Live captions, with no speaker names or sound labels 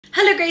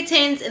Hello grade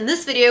 10s, in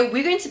this video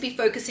we're going to be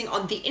focusing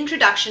on the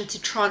introduction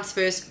to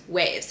transverse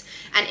waves,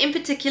 and in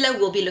particular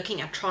we'll be looking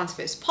at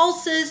transverse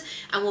pulses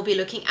and we'll be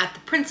looking at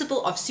the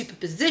principle of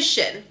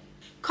superposition,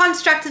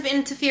 constructive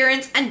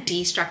interference and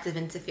destructive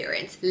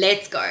interference.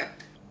 Let's go.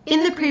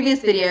 In the previous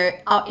video,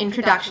 our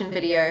introduction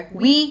video,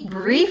 we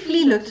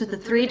briefly looked at the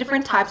three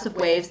different types of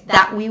waves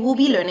that we will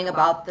be learning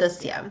about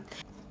this year.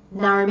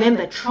 Now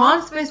remember,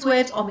 transverse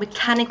waves are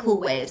mechanical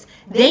waves.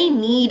 They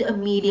need a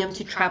medium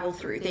to travel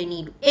through. They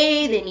need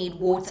air, they need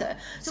water.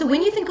 So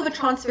when you think of a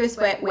transverse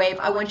wave,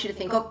 I want you to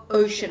think of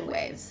ocean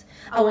waves.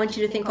 I want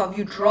you to think of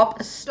you drop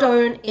a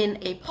stone in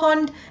a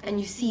pond and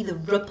you see the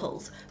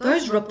ripples.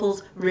 Those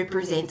ripples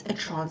represent a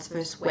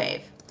transverse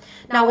wave.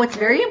 Now what's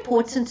very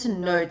important to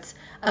note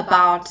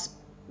about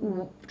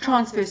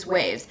transverse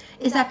waves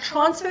is that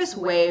transverse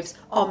waves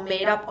are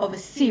made up of a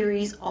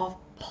series of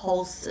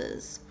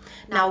pulses.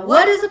 Now,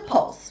 what is a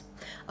pulse?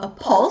 A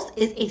pulse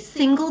is a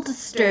single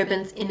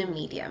disturbance in a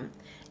medium.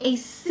 A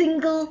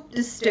single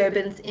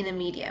disturbance in a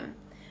medium.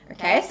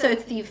 Okay, so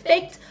it's the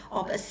effect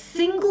of a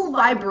single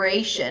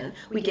vibration.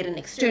 We get an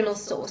external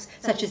source,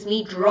 such as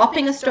me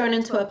dropping a stone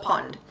into a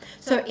pond.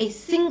 So a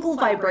single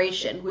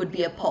vibration would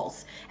be a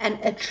pulse. And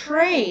a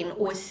train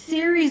or a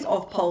series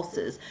of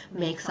pulses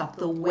makes up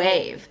the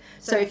wave.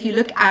 So if you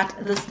look at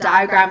this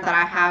diagram that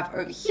I have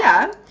over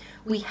here,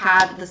 we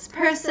have this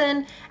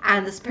person,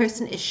 and this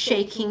person is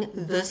shaking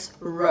this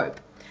rope.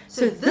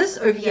 So this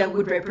over here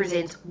would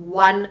represent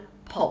one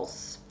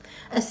pulse.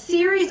 A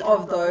series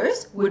of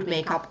those would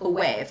make up a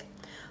wave.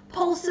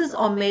 Pulses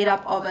are made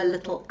up of a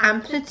little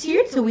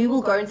amplitude, so we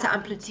will go into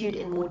amplitude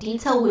in more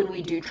detail when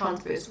we do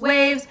transverse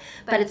waves,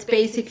 but it's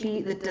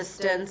basically the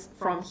distance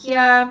from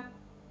here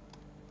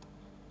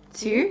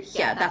to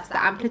here. That's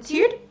the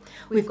amplitude.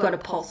 We've got a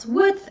pulse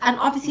width, and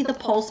obviously the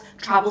pulse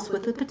travels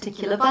with a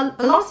particular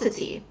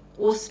velocity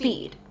or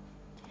speed.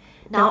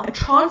 Now, a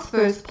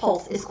transverse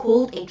pulse is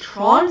called a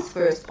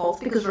transverse pulse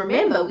because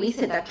remember, we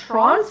said that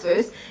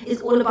transverse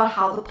is all about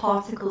how the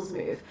particles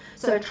move.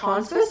 So a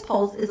transverse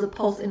pulse is a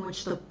pulse in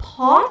which the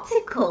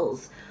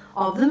particles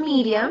of the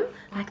medium,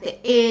 like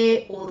the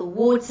air or the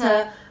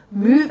water,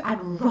 move at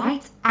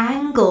right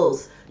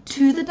angles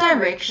to the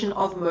direction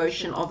of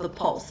motion of the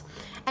pulse.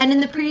 And in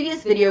the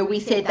previous video,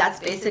 we said that's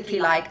basically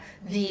like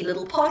the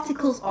little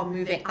particles are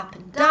moving up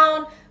and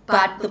down,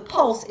 but the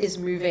pulse is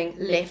moving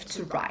left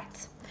to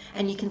right.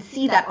 And you can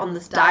see that on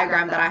this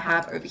diagram that I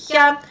have over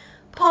here.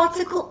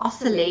 Particle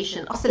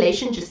oscillation.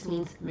 Oscillation just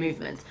means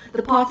movement.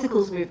 The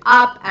particles move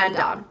up and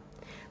down.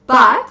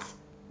 But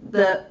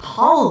the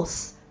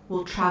pulse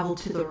will travel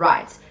to the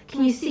right.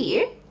 Can you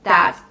see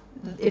that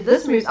if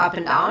this moves up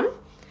and down,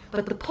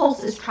 but the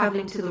pulse is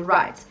traveling to the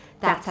right,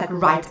 that's at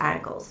right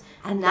angles.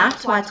 And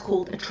that's why it's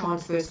called a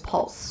transverse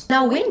pulse.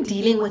 Now, when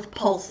dealing with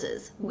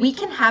pulses, we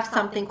can have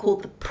something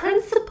called the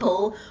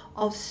principle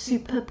of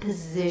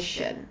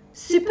superposition.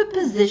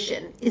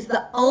 Superposition is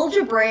the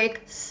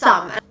algebraic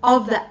sum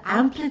of the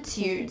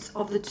amplitudes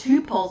of the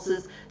two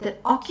pulses that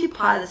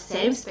occupy the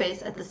same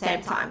space at the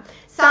same time.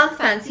 Sounds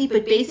fancy,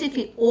 but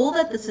basically all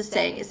that this is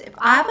saying is if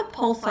I have a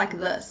pulse like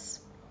this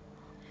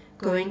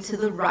going to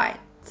the right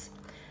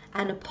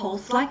and a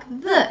pulse like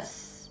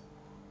this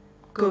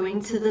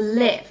going to the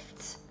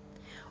left,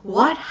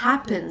 what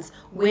happens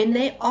when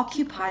they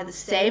occupy the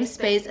same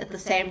space at the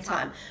same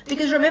time?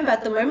 Because remember,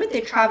 at the moment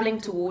they're traveling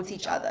towards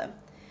each other.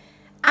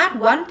 At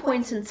one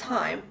point in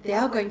time, they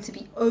are going to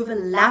be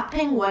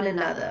overlapping one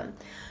another.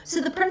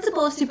 So the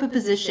principle of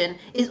superposition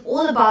is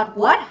all about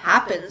what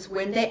happens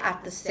when they're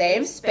at the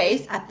same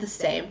space at the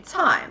same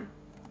time.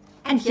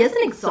 And here's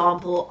an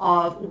example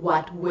of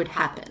what would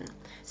happen.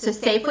 So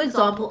say, for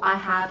example, I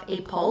have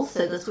a pulse.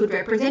 So this would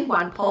represent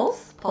one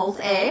pulse, pulse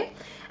A,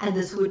 and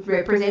this would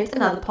represent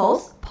another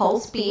pulse,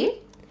 pulse B.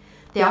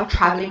 They are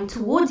traveling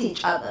towards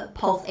each other.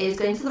 Pulse A is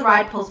going to the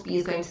right, pulse B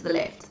is going to the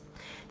left.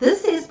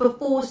 This is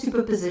before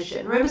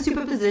superposition. Remember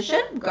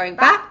superposition, going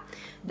back,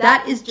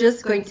 that is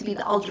just going to be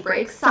the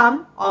algebraic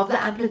sum of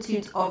the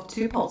amplitudes of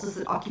two pulses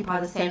that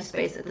occupy the same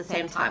space at the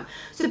same time.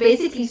 So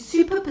basically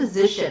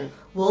superposition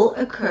will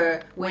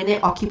occur when they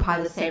occupy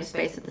the same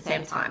space at the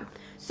same time.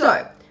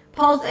 So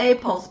pulse A,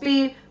 pulse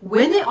B,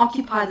 when they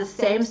occupy the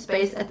same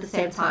space at the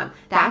same time,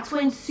 that's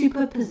when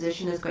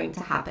superposition is going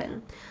to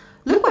happen.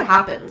 Look what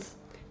happens.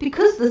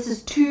 Because this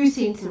is 2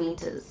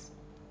 centimeters,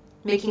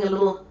 making a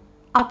little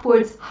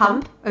upwards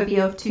hump over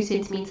here of 2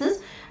 centimeters,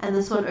 and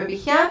this one over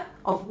here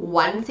of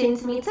 1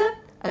 centimeter,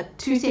 a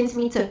 2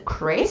 centimeter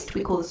crest,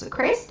 we call this a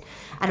crest,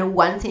 and a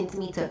 1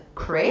 centimeter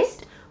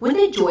crest. When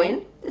they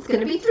join, it's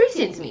going to be 3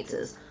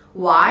 centimeters.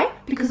 Why?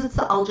 Because it's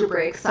the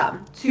algebraic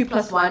sum. 2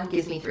 plus 1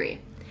 gives me 3.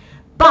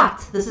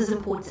 But this is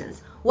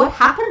important. What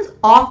happens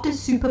after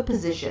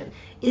superposition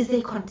is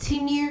they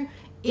continue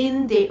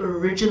in their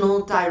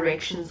original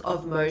directions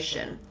of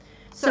motion.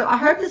 So I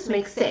hope this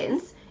makes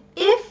sense.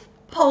 If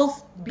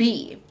pulse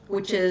B,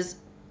 which is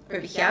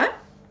over here,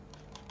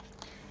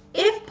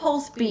 if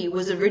pulse B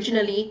was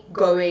originally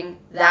going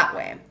that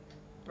way,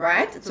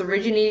 right? It's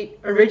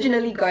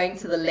originally going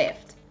to the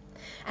left.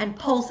 And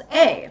pulse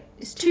A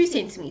is 2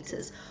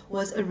 centimeters,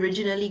 was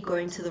originally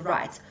going to the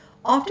right.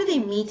 After they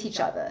meet each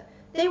other,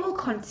 they will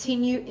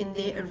continue in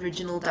their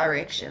original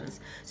directions.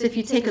 So if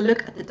you take a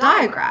look at the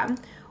diagram,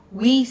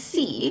 we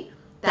see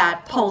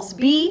that pulse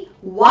B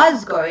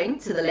was going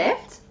to the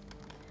left.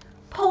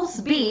 Pulse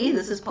B,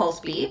 this is pulse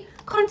B,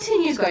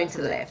 continues going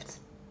to the left.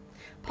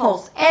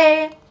 Pulse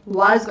A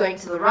was going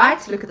to the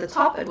right. Look at the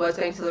top, it was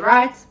going to the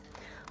right.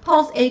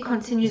 Pulse A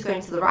continues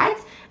going to the right,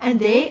 and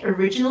their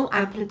original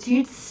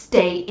amplitude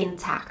stay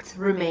intact,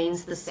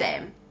 remains the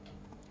same.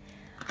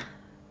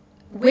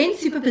 When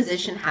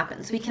superposition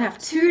happens, we can have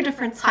two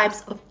different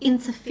types of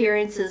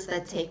interferences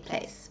that take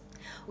place.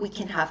 We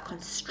can have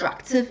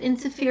constructive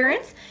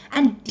interference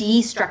and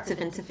destructive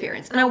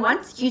interference. And I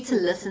want you to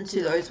listen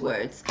to those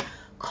words.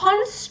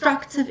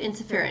 Constructive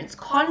interference.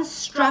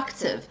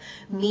 Constructive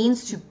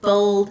means to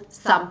build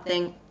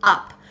something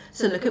up.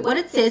 So look at what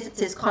it says. It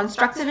says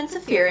constructive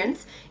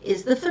interference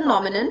is the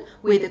phenomenon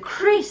where the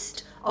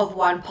crest of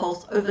one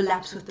pulse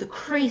overlaps with the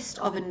crest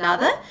of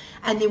another,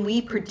 and then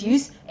we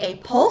produce a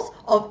pulse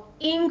of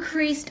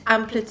increased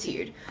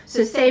amplitude.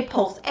 So say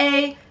pulse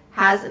A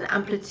has an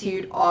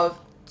amplitude of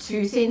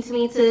 2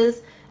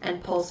 centimeters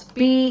and pulse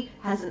B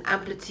has an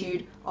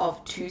amplitude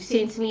of 2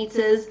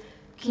 centimeters.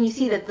 Can you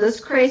see that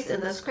this crest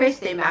and this crest,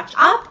 they match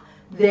up?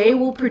 They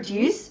will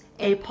produce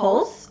a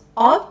pulse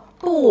of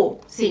 4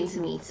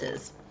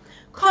 centimeters.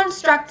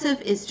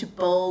 Constructive is to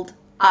build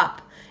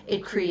up.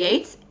 It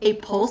creates a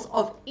pulse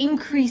of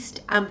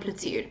increased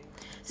amplitude.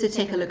 So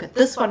take a look at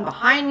this one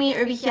behind me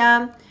over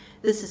here.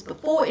 This is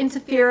before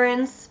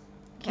interference.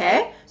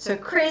 Okay, so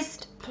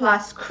crest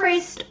plus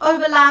crest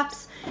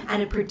overlaps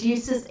and it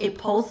produces a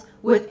pulse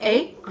with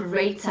a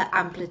greater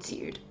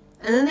amplitude.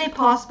 And then they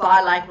pass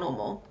by like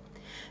normal.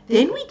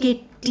 Then we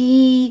get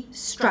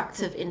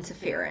destructive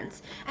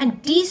interference.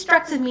 And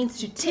destructive means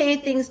to tear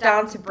things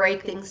down, to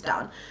break things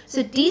down.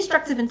 So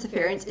destructive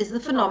interference is the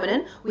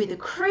phenomenon where the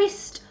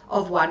crest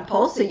of one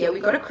pulse, so yeah, we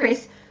got a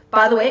crest.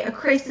 By the way, a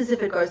crest is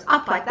if it goes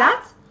up like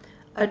that.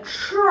 A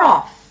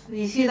trough,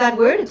 you see that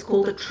word? It's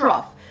called a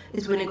trough,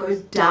 is when it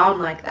goes down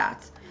like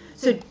that.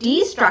 So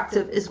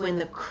destructive is when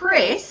the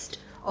crest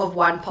of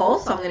one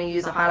pulse, so I'm going to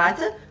use a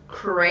highlighter,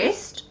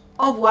 crest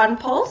of one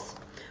pulse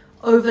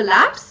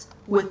overlaps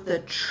with the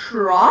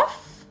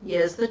trough,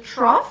 here's the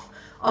trough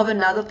of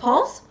another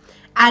pulse,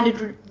 and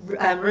it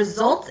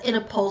results in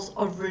a pulse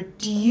of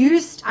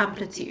reduced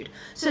amplitude.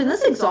 So in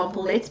this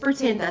example, let's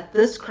pretend that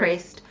this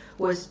crest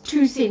was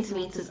 2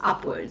 centimeters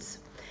upwards,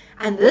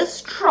 and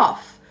this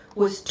trough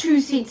was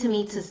 2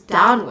 centimeters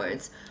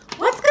downwards.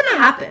 What's going to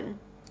happen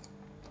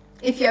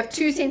if you have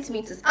 2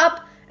 centimeters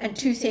up and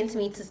 2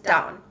 centimeters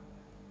down?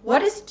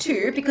 What is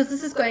 2? Because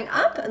this is going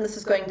up and this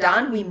is going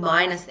down, we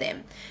minus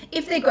them.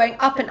 If they're going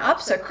up and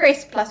up, so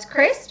crest plus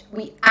crest,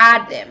 we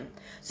add them.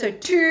 So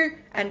 2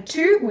 and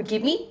 2 would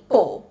give me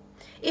 4.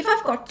 If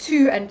I've got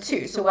 2 and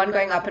 2, so one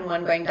going up and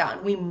one going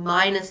down, we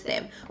minus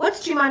them.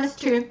 What's 2 minus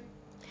 2?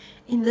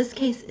 In this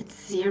case,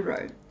 it's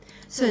 0.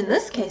 So in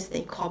this case,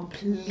 they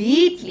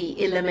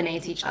completely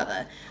eliminate each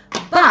other.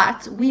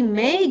 But we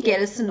may get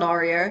a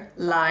scenario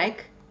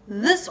like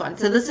this one.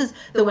 So this is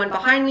the one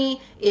behind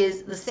me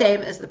is the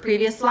same as the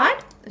previous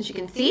slide. As you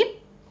can see,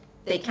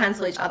 they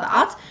cancel each other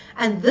out.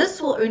 And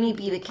this will only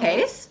be the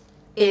case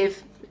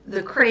if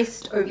the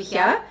crest over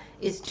here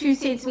is 2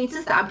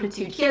 centimeters, the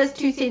amplitude here is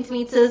 2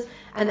 centimeters,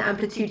 and the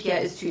amplitude here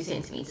is 2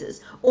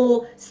 centimeters.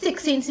 Or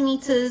 6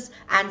 centimeters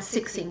and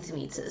 6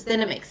 centimeters. Then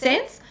it makes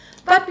sense.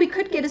 But we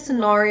could get a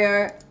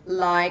scenario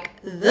like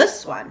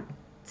this one.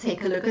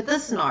 Take a look at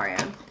this scenario.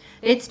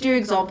 Let's do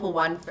example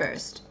 1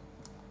 first.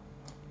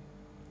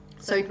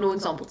 So ignore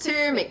example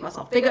 2, make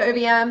myself bigger over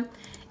here.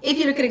 If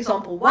you look at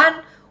example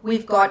 1,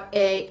 we've got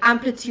a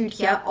amplitude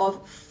here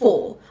of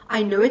 4.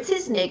 I know it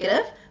says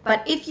negative,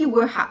 but if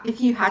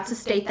you had to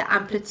state the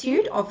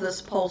amplitude of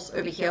this pulse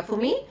over here for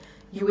me,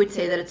 you would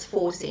say that it's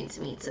 4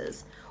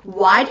 centimeters.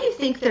 Why do you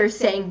think they're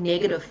saying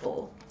negative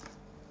 4?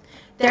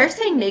 They're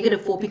saying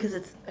negative 4 because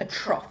it's a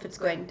trough, it's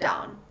going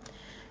down.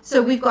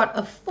 So we've got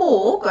a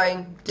 4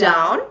 going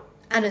down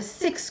and a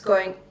 6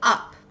 going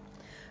up.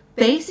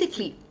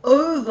 Basically,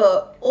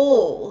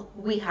 overall,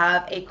 we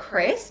have a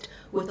crest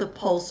with a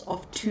pulse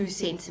of 2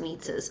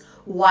 centimeters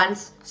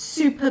once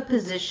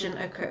superposition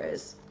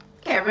occurs.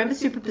 Okay, remember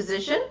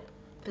superposition?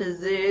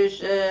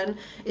 Position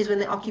is when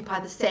they occupy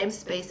the same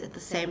space at the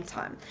same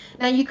time.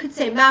 Now you could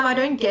say, ma'am, I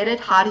don't get it.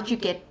 How did you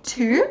get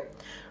 2?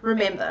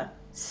 Remember,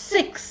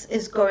 6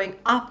 is going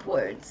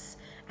upwards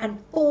and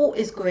 4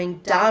 is going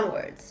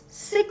downwards.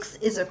 6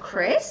 is a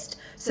crest,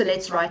 so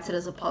let's write it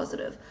as a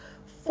positive.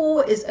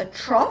 4 is a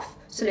trough,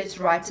 so let's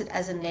write it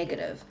as a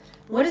negative.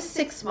 What is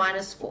 6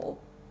 minus 4?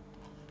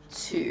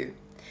 2.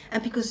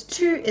 And because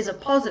 2 is a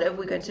positive,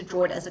 we're going to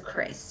draw it as a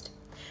crest.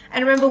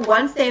 And remember,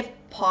 once they've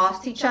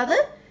passed each other,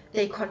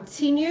 they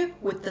continue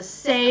with the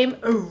same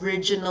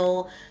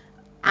original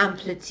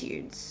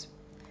amplitudes.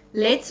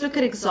 Let's look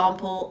at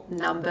example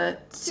number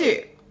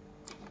 2.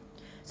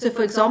 So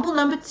for example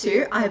number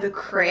 2, I have a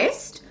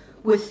crest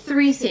with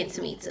 3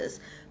 centimeters.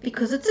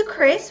 Because it's a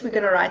crest, we're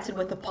going to write it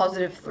with a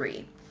positive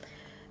 3.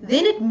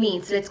 Then it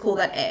meets, let's call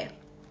that A,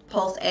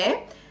 pulse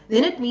A.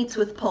 Then it meets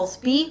with pulse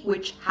B,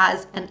 which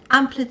has an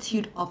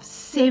amplitude of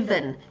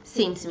 7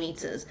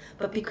 centimeters.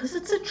 But because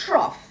it's a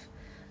trough,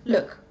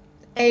 look,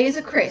 A is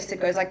a crest,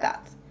 it goes like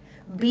that.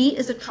 B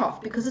is a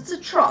trough. Because it's a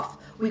trough,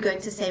 we're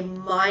going to say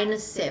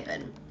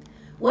 -7.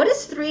 What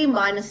is 3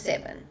 minus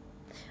 7?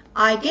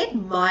 I get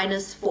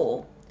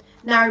 -4.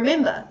 Now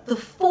remember, the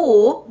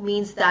 4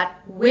 means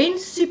that when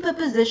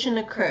superposition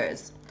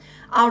occurs,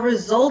 our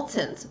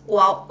resultant or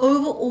our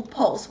overall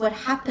pulse, what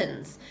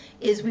happens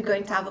is we're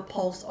going to have a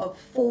pulse of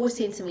 4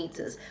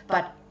 centimeters,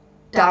 but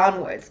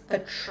downwards, a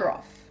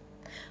trough.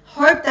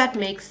 Hope that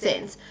makes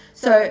sense.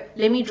 So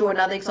let me draw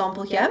another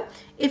example here.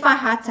 If I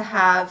had to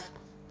have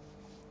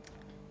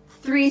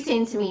 3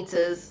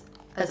 centimeters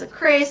as a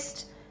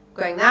crest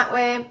going that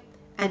way,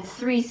 and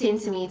 3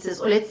 centimeters,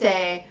 or let's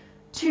say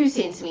 2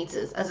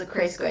 centimeters as a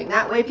crest going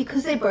that way,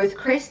 because they're both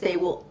crests, they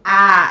will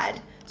add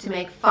to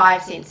make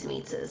 5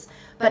 centimeters.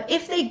 But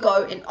if they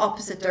go in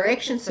opposite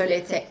directions, so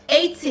let's say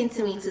 8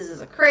 centimeters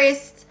is a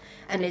crest,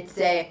 and let's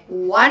say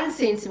 1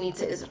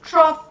 centimeter is a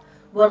trough,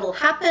 what will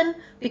happen,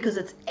 because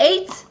it's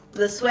 8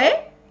 this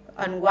way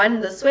and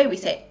 1 this way, we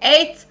say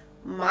 8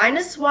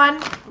 minus 1,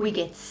 we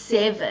get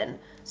 7.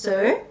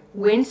 So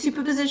when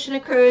superposition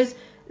occurs,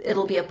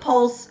 it'll be a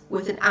pulse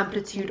with an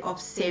amplitude of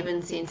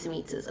 7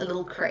 centimeters, a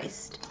little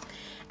crest.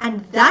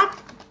 And that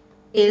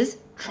is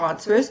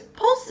transverse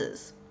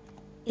pulses.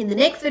 In the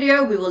next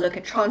video, we will look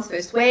at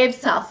transverse waves,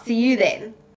 so I'll see you then.